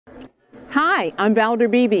Hi, I'm Valder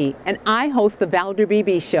Beebe, and I host the Valder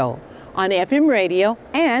Beebe Show on FM radio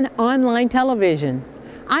and online television.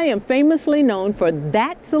 I am famously known for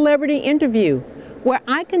That Celebrity Interview, where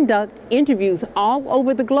I conduct interviews all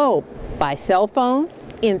over the globe by cell phone,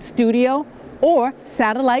 in studio, or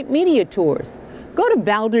satellite media tours. Go to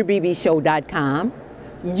valderbebeshow.com,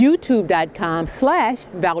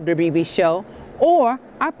 youtube.com/ValderBebeShow, or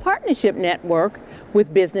our partnership network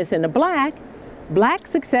with Business in the Black,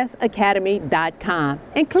 blacksuccessacademy.com,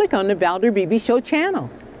 and click on the Valder Beebe Show channel.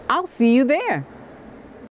 I'll see you there.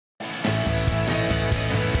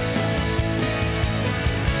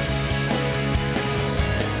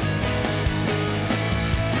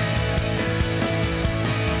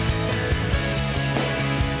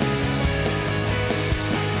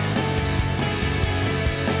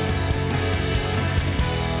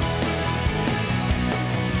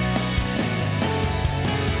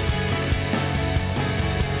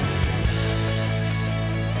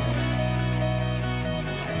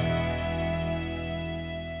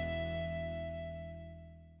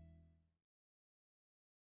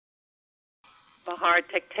 Bahar,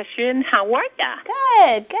 Tahktehchian, how are ya?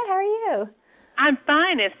 Good, good. How are you? I'm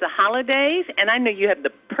fine. It's the holidays, and I know you have the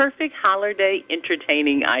perfect holiday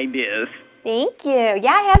entertaining ideas. Thank you.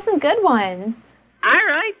 Yeah, I have some good ones. All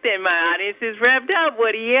right, then. My audience is revved up.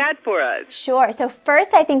 What do you got for us? Sure. So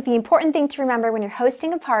first, I think the important thing to remember when you're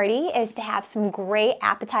hosting a party is to have some great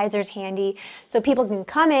appetizers handy so people can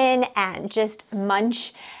come in and just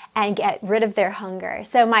munch and get rid of their hunger.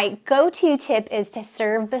 So my go-to tip is to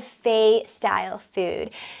serve buffet-style food.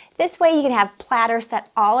 This way you can have platters set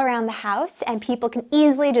all around the house and people can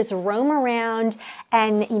easily just roam around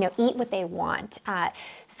and eat what they want.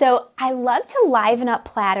 So I love to liven up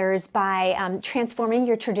platters by transforming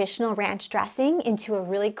your traditional ranch dressing into a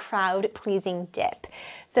really crowd-pleasing dip.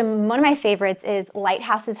 So one of my favorites is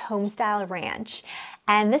Lighthouse's Homestyle Ranch.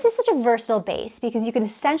 And this is such a versatile base because you can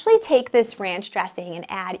essentially take this ranch dressing and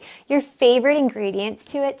add your favorite ingredients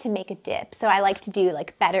to it to make a dip. So I like to do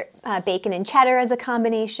like bacon and cheddar as a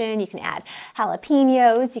combination. You can add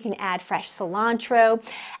jalapenos, you can add fresh cilantro,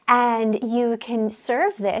 and you can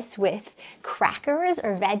serve this with crackers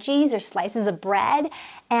or veggies or slices of bread,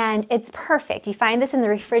 and it's perfect. You find this in the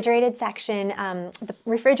refrigerated section, the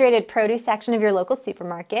refrigerated produce section of your local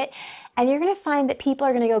supermarket, and you're going to find that people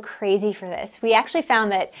are going to go crazy for this. We actually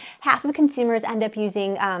found that half of consumers end up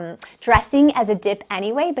using dressing as a dip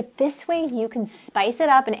anyway, but this way you can spice it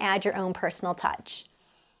up and add your own personal touch.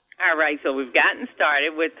 All right, so we've gotten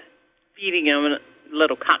started with feeding them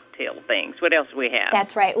little cocktail things. What else do we have?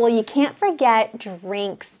 That's right. Well, you can't forget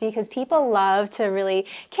drinks because people love to really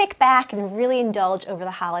kick back and really indulge over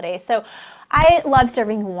the holidays. So I love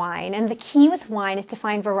serving wine, and the key with wine is to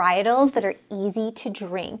find varietals that are easy to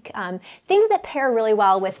drink. Things that pair really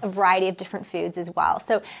well with a variety of different foods as well.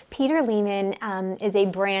 So Peter Lehman is a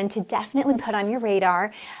brand to definitely put on your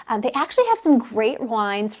radar. They actually have some great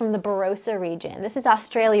wines from the Barossa region. This is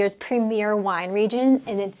Australia's premier wine region,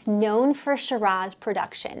 and it's known for Shiraz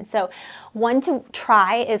production. So one to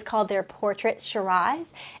try is called their Portrait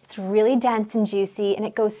Shiraz. It's really dense and juicy, and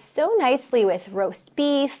it goes so nicely with roast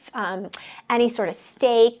beef, any sort of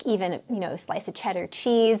steak, even a slice of cheddar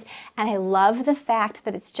cheese. And I love the fact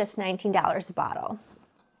that it's just $19 a bottle.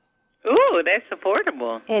 Ooh, that's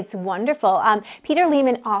affordable. It's wonderful. Peter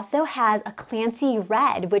Lehman also has a Clancy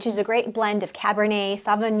Red, which is a great blend of Cabernet,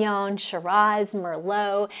 Sauvignon, Shiraz,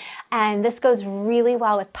 Merlot, and this goes really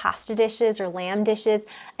well with pasta dishes or lamb dishes.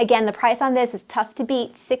 Again, the price on this is tough to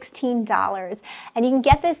beat, $16. And you can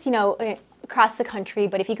get this, across the country,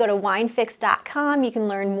 but if you go to winefix.com, you can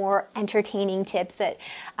learn more entertaining tips that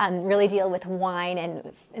really deal with wine,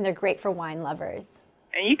 and they're great for wine lovers.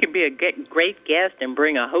 And you can be a great guest and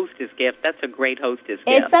bring a hostess gift. That's a great hostess gift.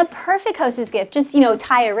 It's a perfect hostess gift. Just,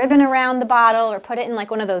 tie a ribbon around the bottle or put it in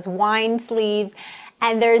like one of those wine sleeves.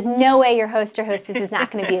 And there's no way your host or hostess is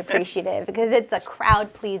not going to be appreciative because it's a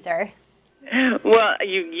crowd pleaser. Well,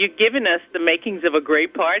 you've given us the makings of a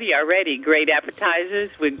great party already. Great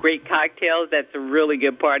appetizers with great cocktails. That's a really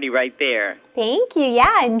good party right there. Thank you.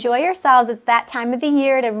 Yeah, enjoy yourselves. It's that time of the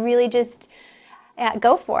year to really just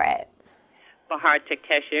go for it. Bahar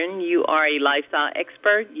Tahktehchian, you are a lifestyle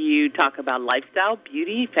expert. You talk about lifestyle,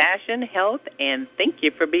 beauty, fashion, health, and thank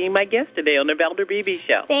you for being my guest today on the Valder Beebe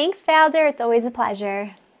Show. Thanks, Valder. It's always a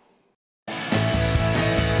pleasure.